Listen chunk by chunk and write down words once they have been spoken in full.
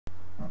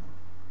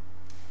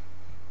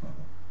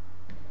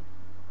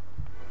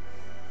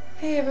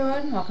Hey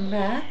everyone, welcome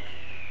back.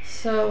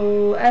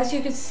 So, as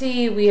you can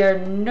see, we are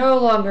no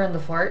longer in the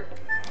fort.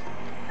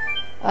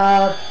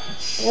 We're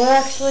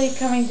actually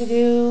coming to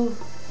do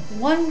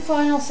one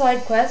final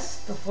side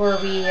quest before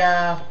we,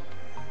 Why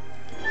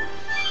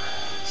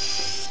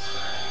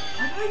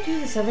do I do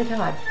this every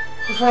time?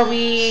 Before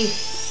we...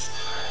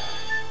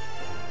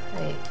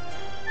 Wait.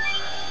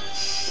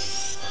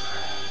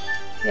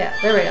 Yeah,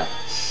 there we go.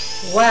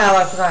 Wow,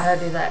 I forgot how to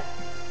do that.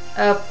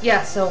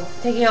 Yeah, so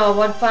taking on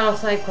one final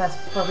side quest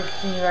before we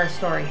continue our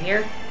story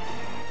here.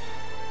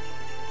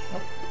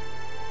 Oh.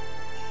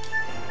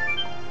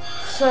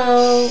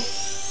 So,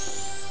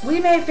 we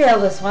may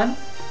fail this one.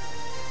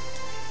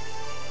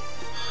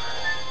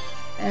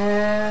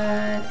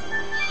 And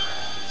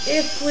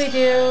if we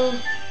do...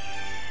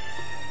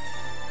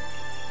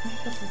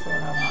 This is the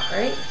one I want,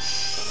 right?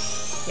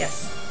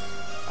 Yes.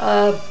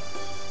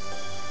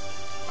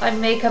 I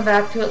may come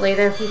back to it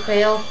later if we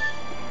fail.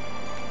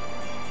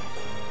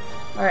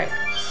 Alright,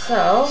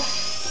 so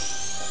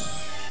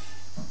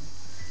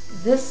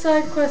this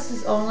side quest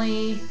is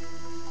only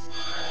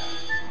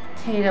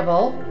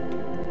attainable.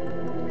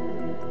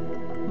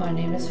 My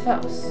name is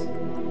Faust,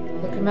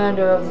 the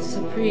commander of the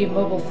Supreme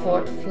Mobile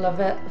Fort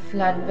Flanvel.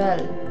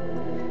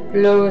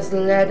 Below is the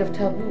land of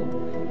Taboo.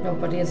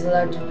 Nobody is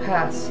allowed to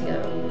pass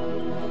here.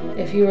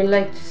 If you would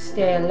like to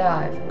stay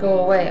alive, go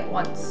away at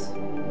once.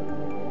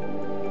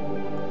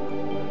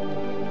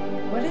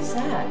 What is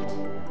that?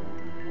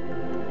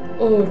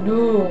 Oh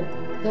no,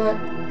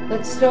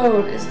 that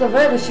stone is the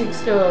vanishing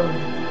stone.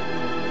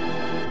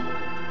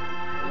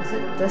 Is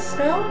it this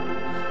stone?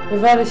 The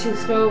vanishing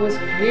stone was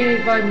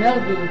created by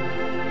Melbu,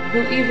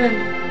 who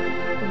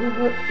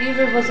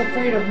even was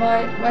afraid of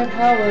my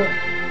power.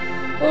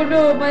 Oh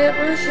no, my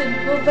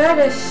apparition will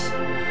vanish.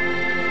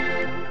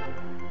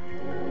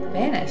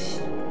 Vanish?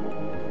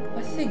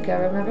 I think I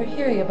remember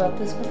hearing about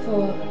this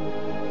before.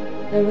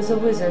 There was a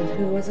wizard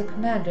who was a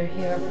commander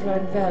here at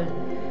Flanvel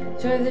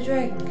during the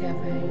Dragon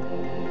campaign.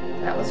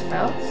 That was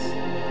Faust?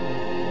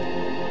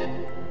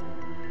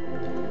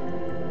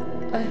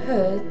 I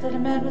heard that a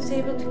man was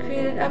able to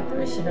create an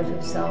apparition of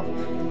himself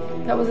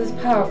that was as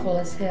powerful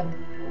as him.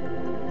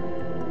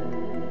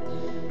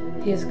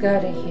 He is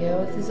guarded here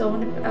with his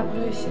own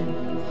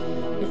apparition.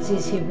 It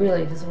seems he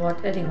really doesn't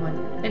want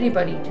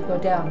anybody to go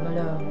down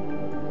below.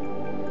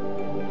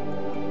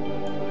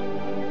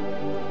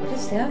 What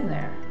is down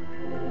there?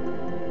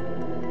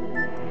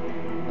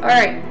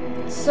 Alright,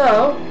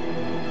 so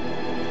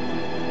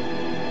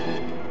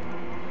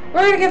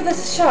we're gonna give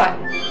this a shot.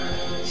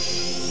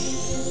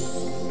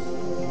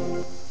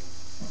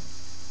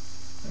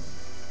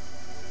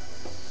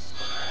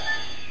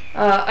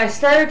 I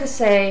started to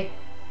say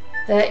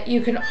that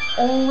you can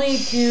only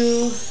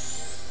do...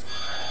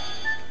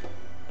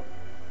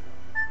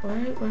 Where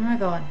am I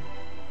going?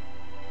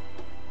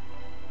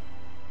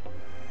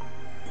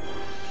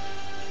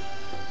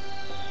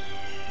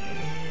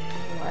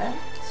 What?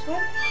 This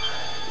one?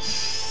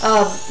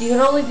 You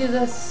can only do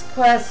this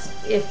quest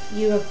if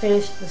you have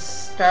finished the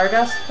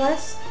Stardust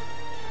quest.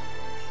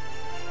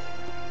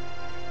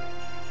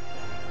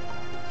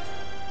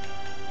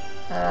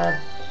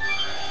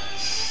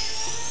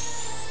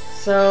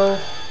 So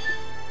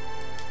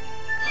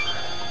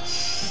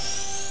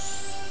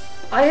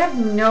I have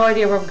no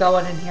idea where I'm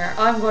going in here.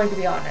 I'm going to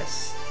be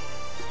honest.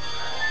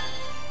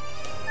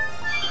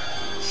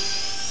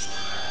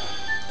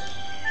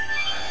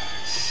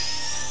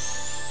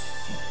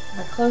 Am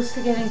I close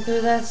to getting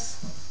through this?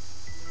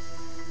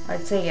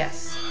 I'd say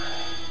yes.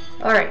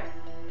 Alright,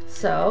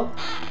 so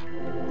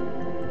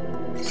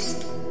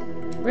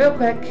real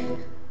quick.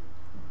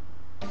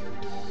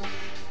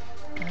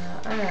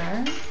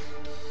 And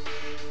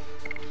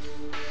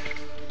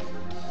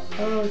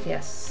oh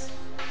yes.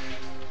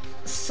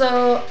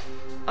 So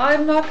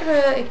I'm not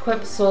gonna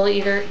equip Soul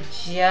Eater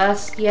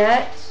just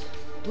yet.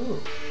 Ooh.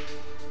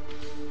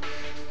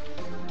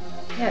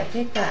 Yeah,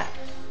 take that.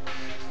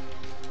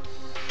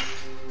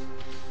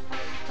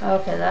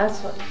 Okay, that's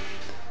what.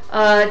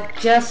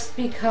 Just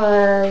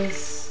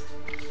because.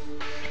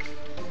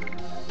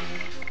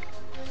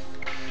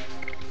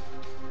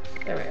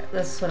 There we go.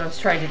 This is what I was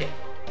trying to do.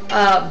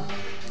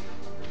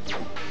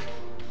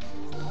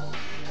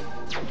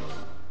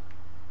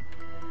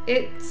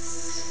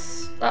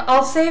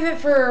 I'll save it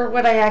for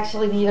when I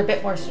actually need a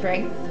bit more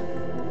strength.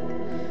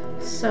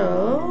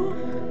 So,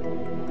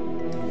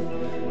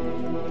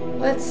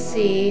 let's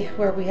see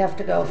where we have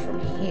to go from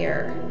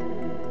here.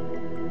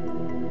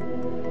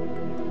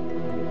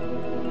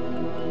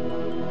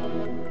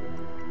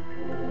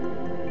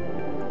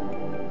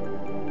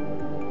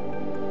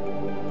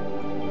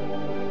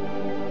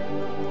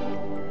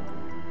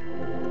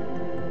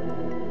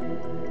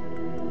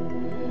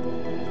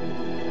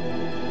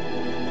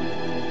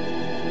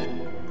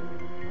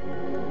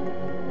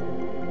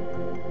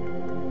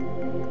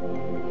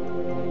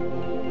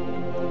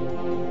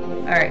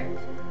 Alright,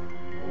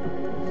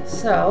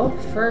 so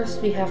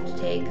first we have to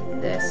take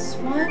this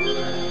one.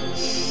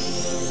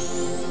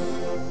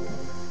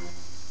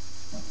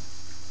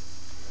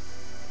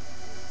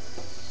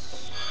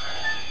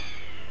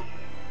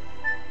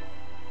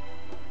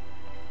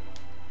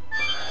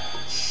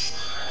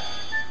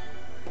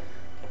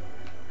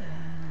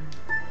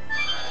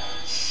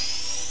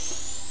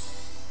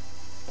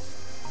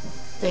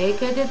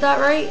 think I did that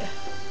right.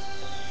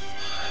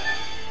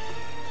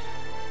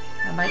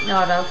 I might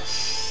not have.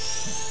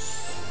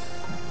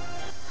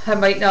 I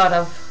might not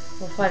have.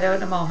 We'll find out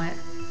in a moment.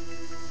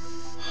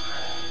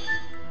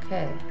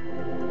 Okay.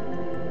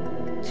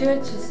 2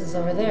 entrances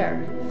over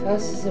there.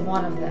 Faust is in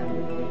one of them.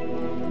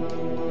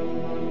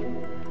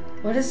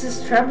 What is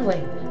this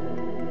trembling?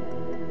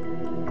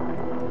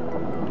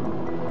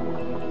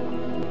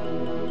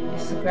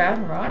 Is the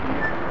ground rotten?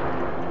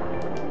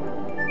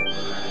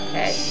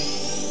 Okay.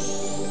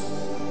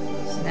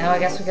 So now I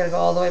guess we gotta go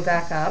all the way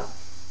back up.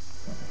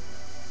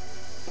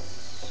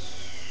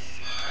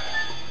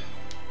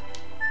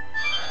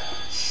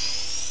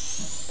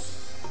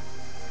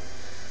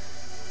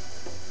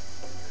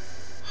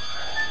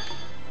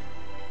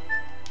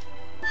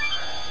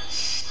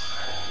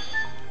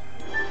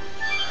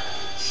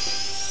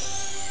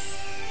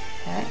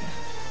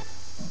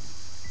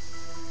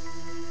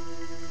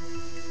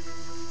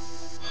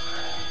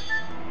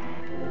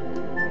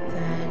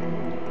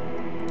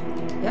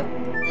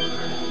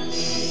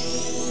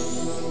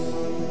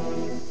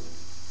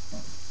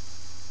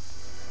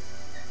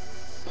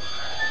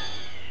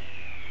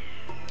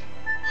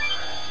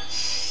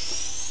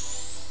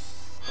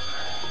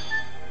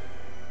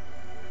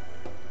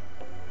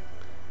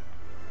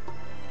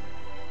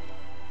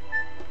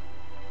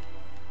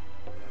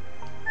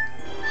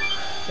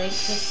 I think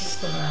this is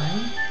the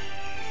one.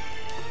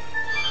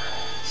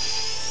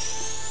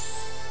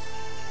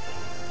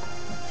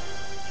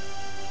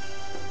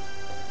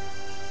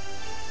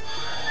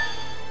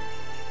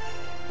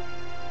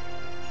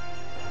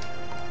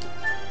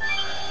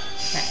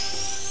 Okay.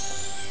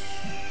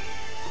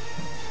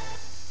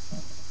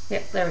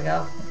 Yep, there we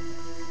go.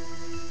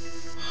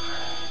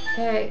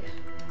 Okay.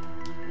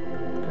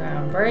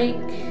 Ground break.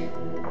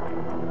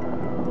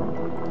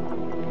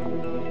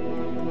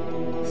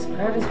 This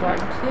crowd is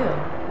rotten too.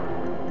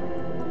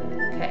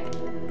 Okay.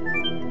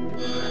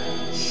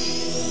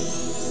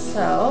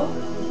 So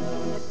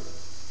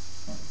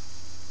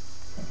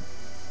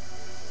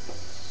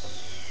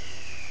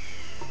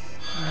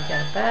I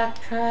gotta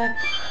backtrack.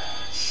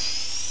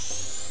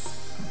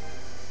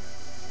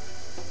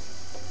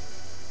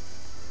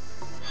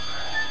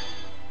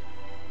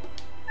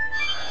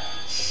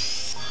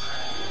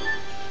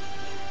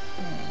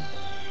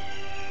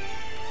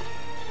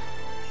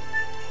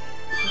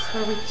 Is this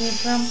where we came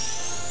from?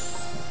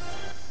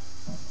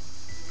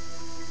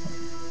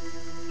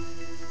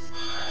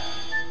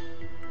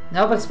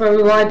 No, but it's where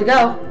we wanted to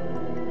go.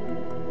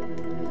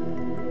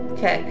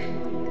 Okay.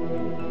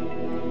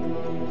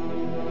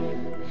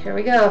 Here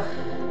we go.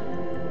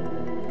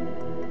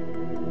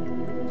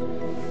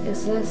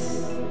 Is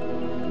this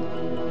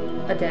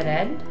a dead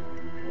end?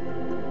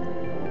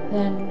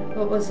 Then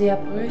what was the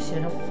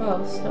apparition of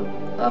Faust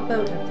about up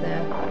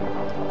there?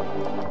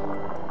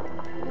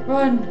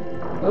 Run!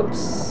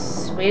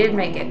 Oops, we didn't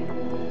make it.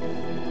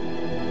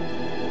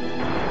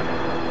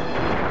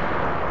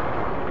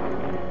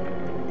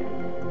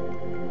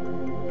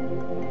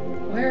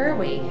 Where are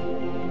we?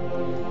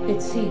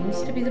 It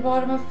seems to be the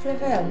bottom of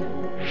Flavel.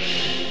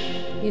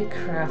 You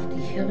crafty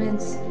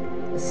humans.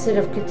 The sin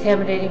of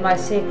contaminating my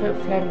sacred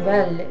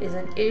Flavel is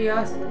an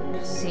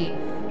idiocy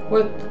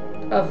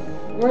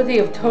worthy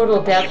of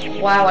total death.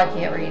 Wow, I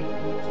can't read.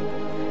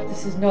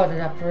 This is not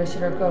an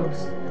apparition or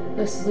ghost.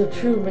 This is a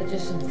true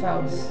magician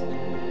Faust.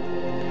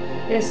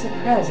 It is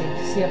surprising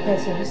to see a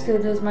person who still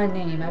knows my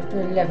name after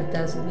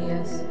 11,000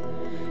 years.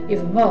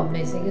 Even more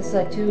amazing is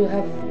that you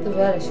have the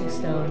vanishing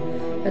stone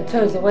that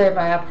turns away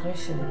my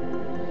apparition.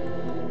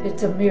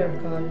 It's a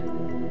miracle.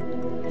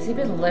 Has he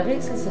been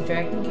living since the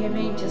dragon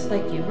campaign just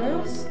like you,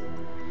 Rose?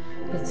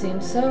 It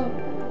seems so.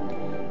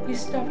 You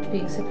stopped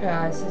being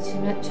surprised since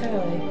you met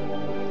Charlie.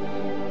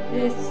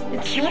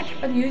 It's not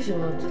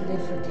unusual to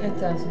live for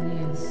 10,000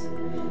 years.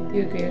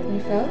 You agree with me,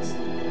 Faust?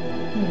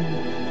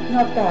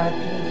 Not bad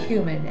being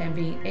human and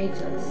being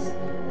ageless.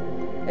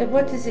 And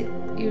what is it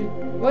you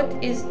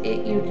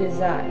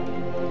desire?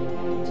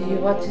 Do you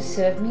want to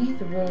serve me,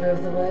 the ruler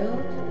of the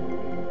world?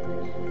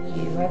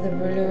 You are the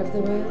ruler of the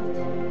world?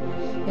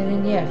 In the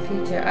near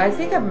future, I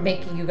think I'm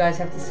making you guys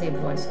have the same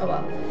voice. Oh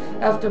well.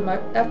 After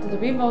the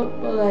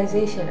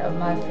remobilization of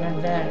my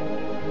Flanvel,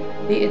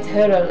 the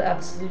eternal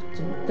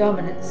absolute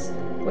dominance,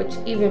 which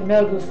even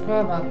Melgu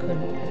Frama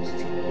couldn't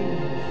achieve.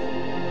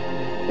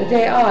 The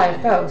day I,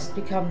 Faust,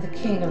 become the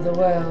king of the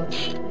world.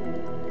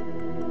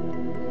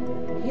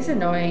 He's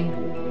annoying.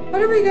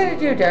 What are we going to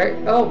do, Dart?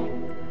 Oh,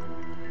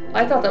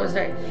 I thought that was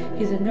Dart.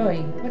 He's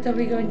annoying. What are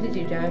we going to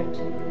do, Dart?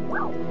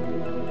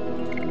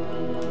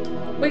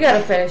 We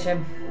gotta finish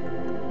him.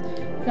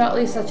 Not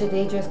leave such a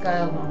dangerous guy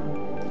alone.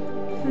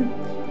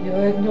 You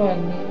are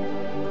ignoring me.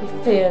 You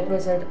feared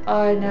wizard.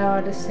 I now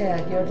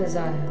understand your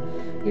desire.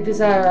 You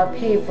desire a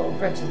painful,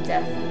 wretched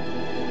death.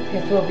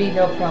 It will be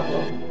no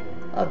problem.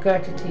 I'll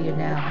grant it to you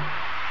now.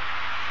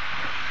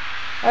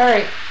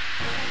 Alright.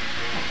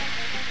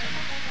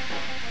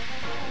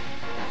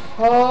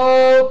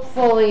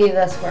 Hopefully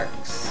this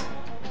works.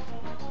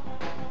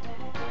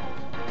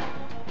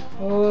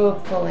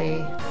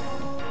 Hopefully.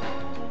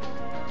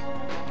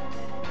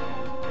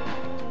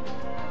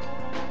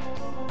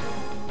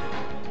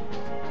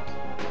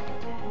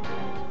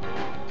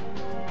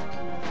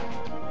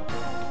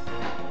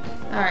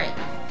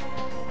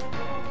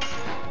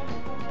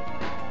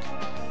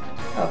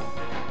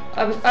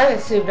 I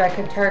assumed I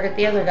could target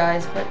the other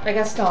guys, but I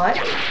guess not.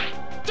 I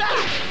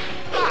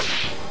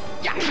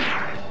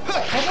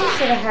probably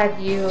should have had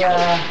you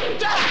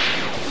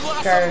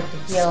guard the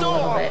heal a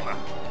little bit.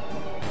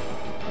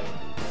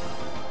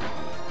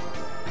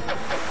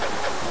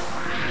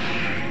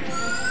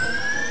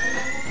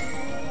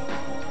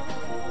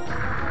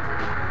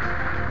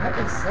 What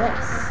is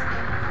this?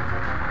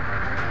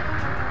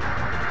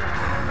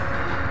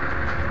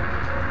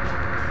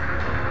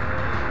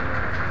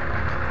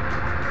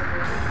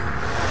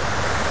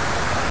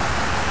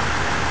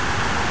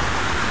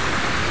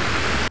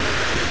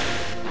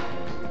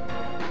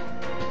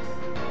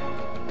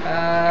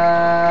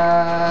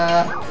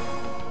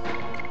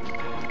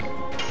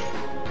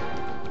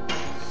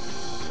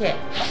 Shit.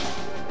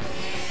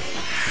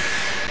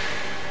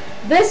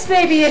 This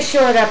may be a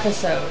short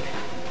episode.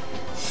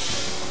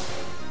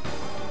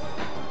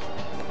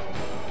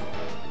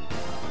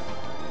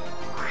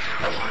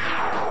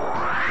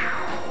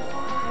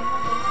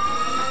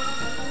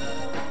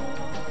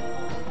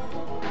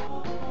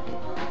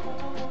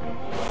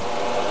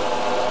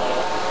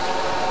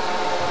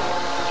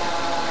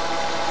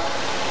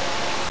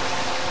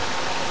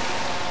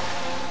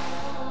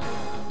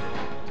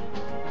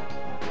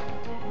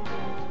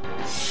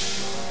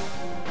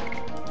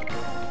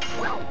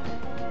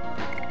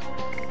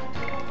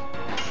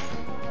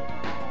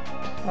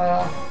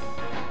 Well,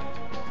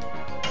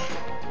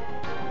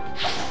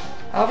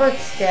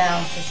 Albert's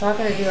down, so it's not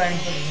going to do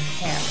anything to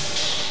him.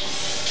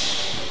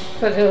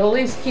 But it'll at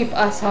least keep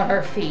us on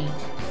our feet.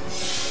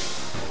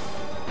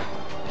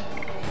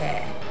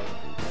 Okay.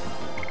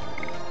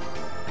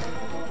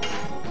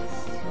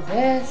 Let's do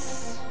this.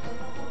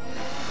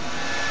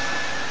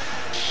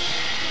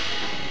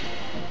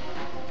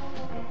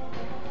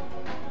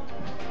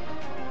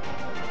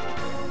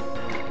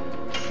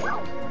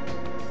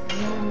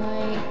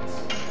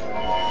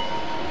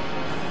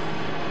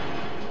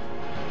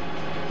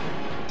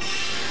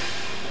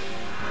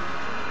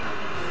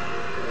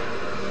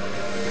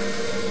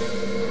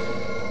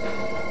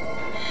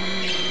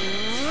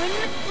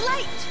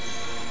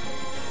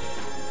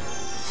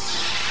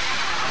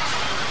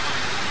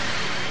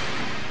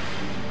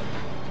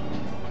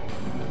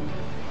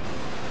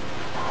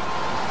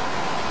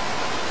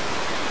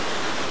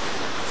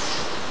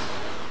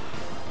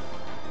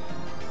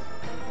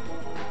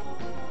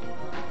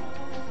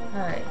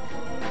 Alright.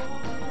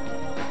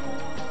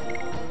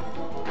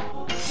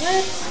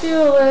 Let's do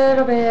a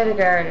little bit of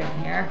guarding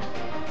here.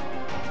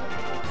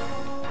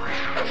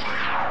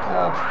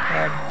 Oh,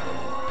 crud.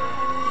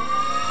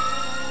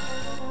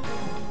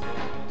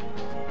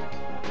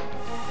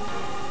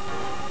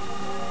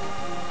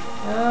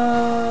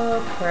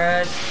 Oh,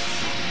 crud.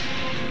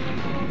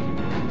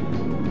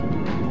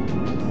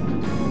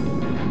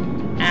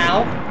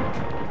 Ow.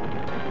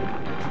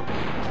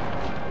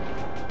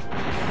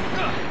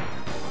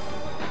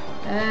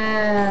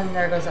 And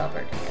there goes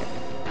Albert again.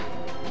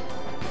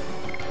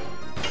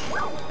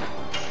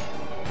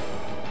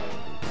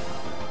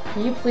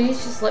 Can you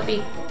please just let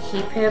me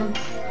keep him?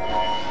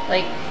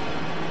 Like...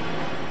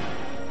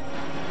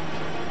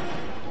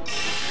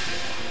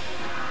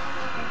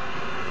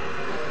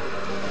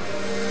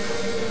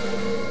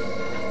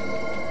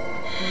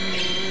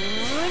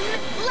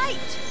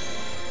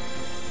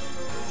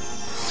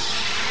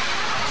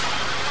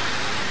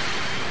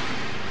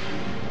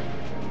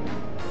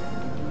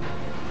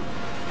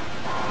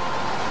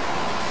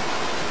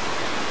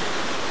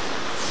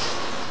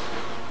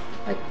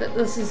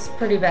 This is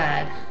pretty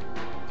bad.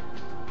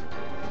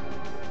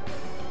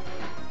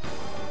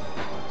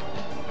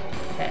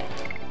 Okay.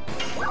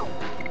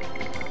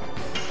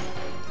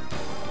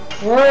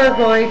 We're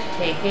going to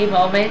take a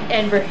moment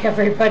and bring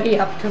everybody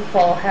up to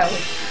full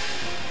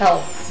health.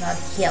 Health, not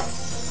heal.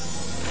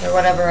 Or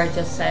whatever I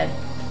just said.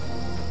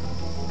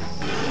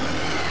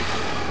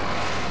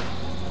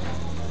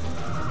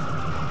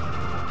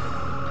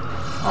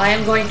 I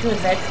am going to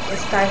admit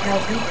this guy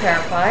has me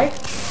terrified.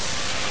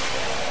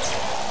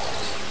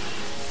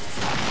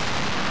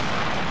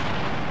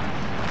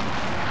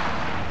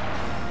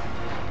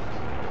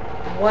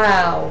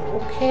 Wow,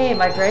 okay,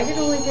 my dragon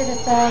only did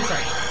 1,000.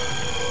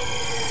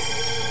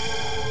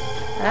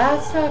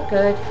 That's not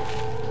good.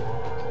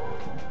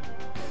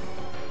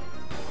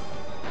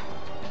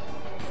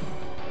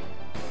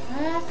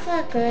 That's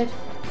not good.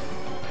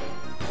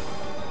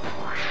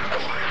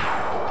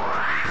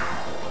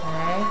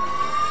 Okay.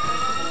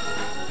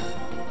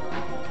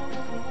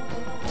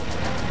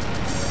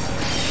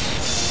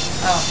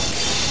 Oh.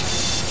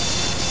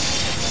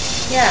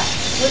 Yeah,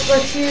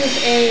 let's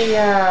use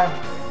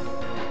a,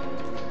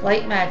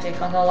 light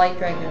magic on the light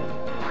dragon.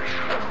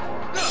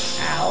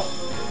 Ow.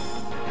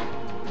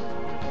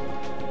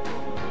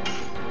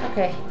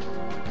 Okay.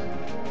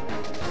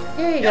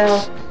 Here you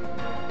go.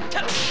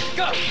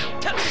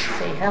 Let's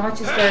see, how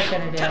much is Dirt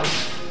gonna do?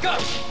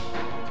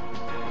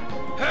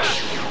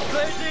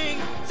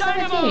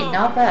 17,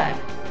 not bad.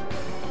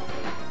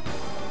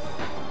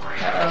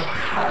 Uh-oh,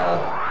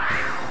 uh-oh.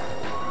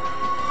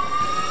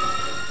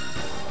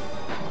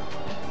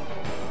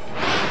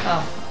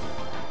 Oh.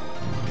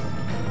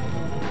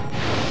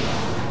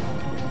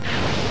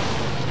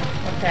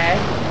 Okay.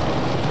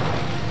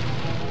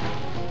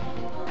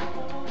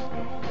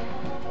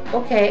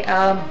 Okay,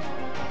 ow.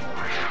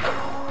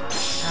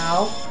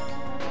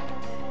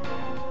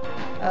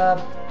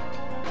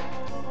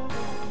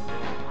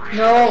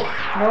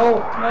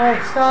 No,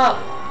 stop.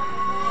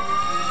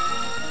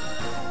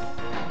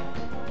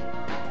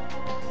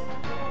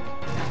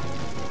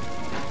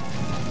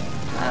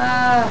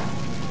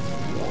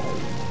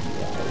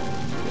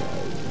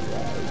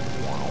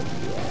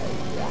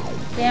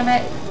 Damn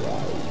it.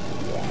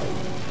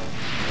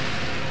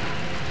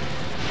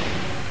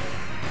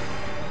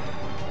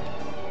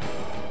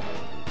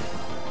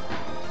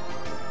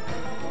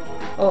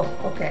 Oh,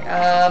 okay.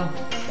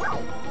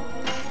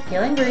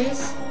 Healing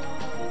breeze.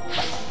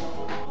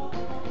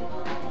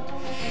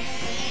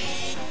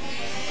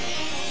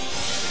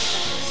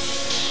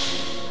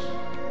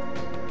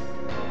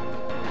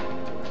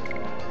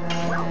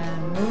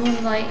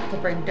 Moonlight to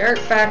bring dirt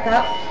back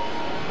up.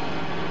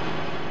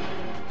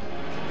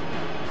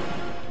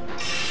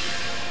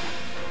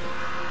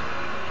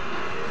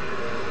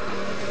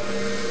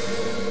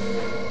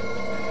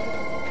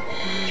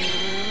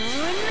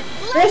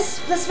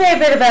 This may have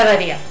been a bad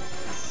idea.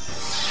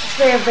 This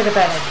may have been a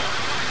bad idea.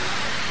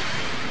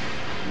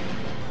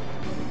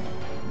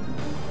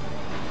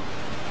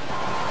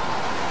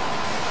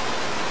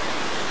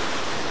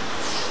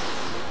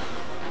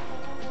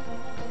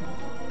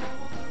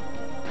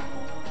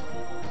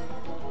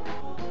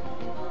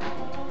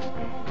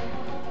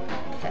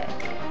 Okay.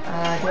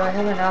 Do I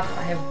have enough?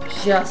 I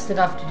have just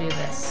enough to do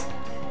this.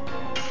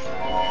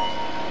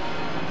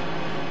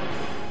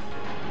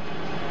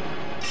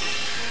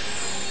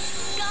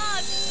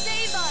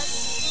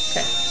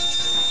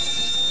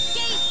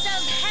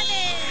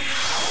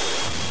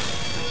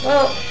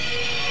 Well,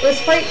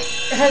 this fight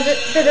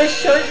hasn't been as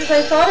short as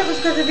I thought it was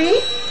going to be.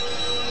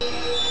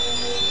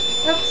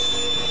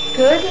 That's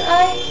good,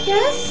 I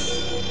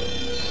guess.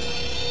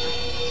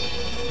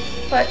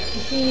 But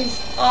he's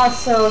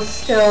also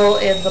still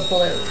in the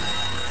blue.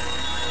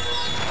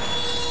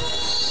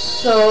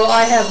 So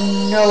I have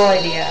no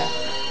idea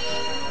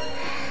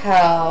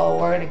how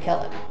we're going to kill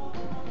him.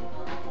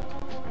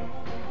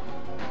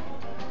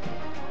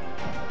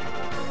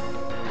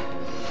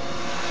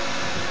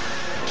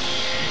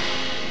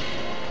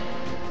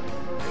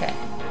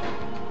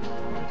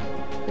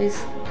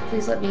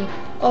 Please let me.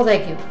 Oh,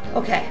 thank you.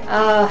 Okay.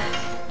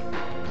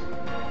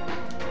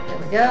 There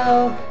we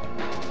go.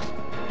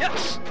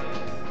 Yes.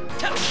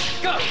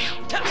 Go.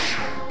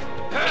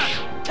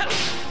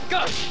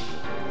 Go.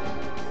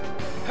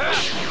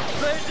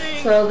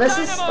 So this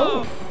is.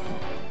 Oh.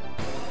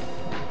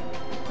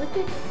 What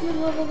did you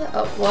level that?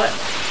 Oh, what?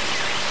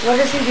 What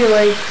is he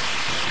doing?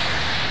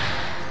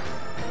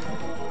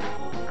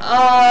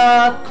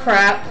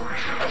 Crap.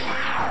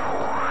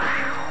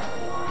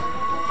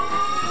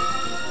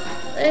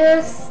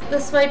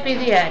 This might be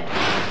the end.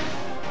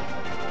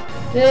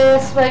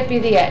 This might be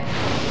the end.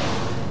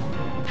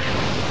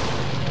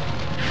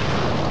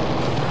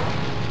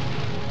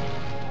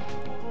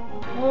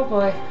 Oh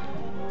boy.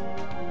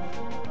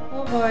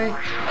 Oh boy.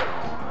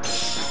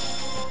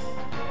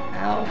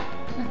 Ow.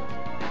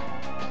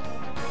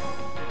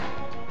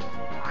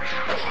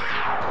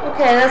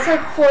 Okay, that's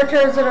like 4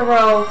 turns in a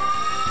row.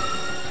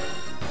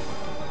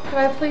 Can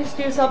I please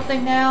do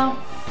something now?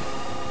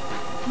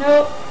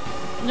 Nope.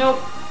 Nope.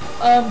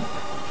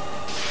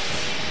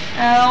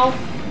 Ow.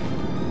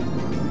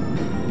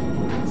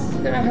 This is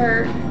gonna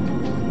hurt.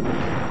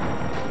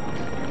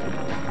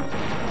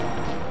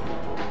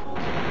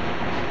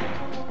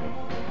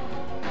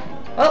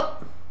 Oh.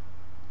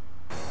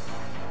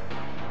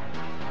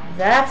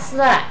 That's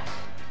that.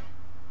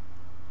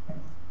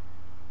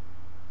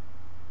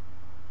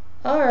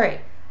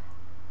 Alright.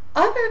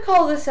 I'm gonna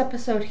call this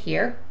episode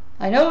here.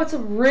 I know it's a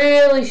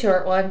really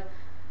short one,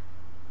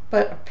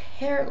 but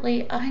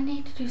apparently I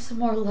need to do some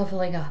more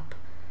leveling up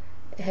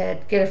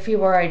and get a few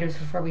more items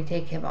before we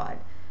take him on.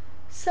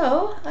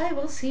 So I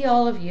will see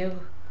all of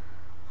you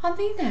on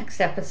the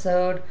next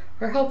episode,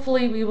 where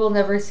hopefully we will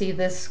never see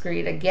this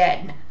screen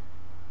again.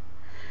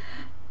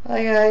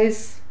 Bye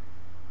guys.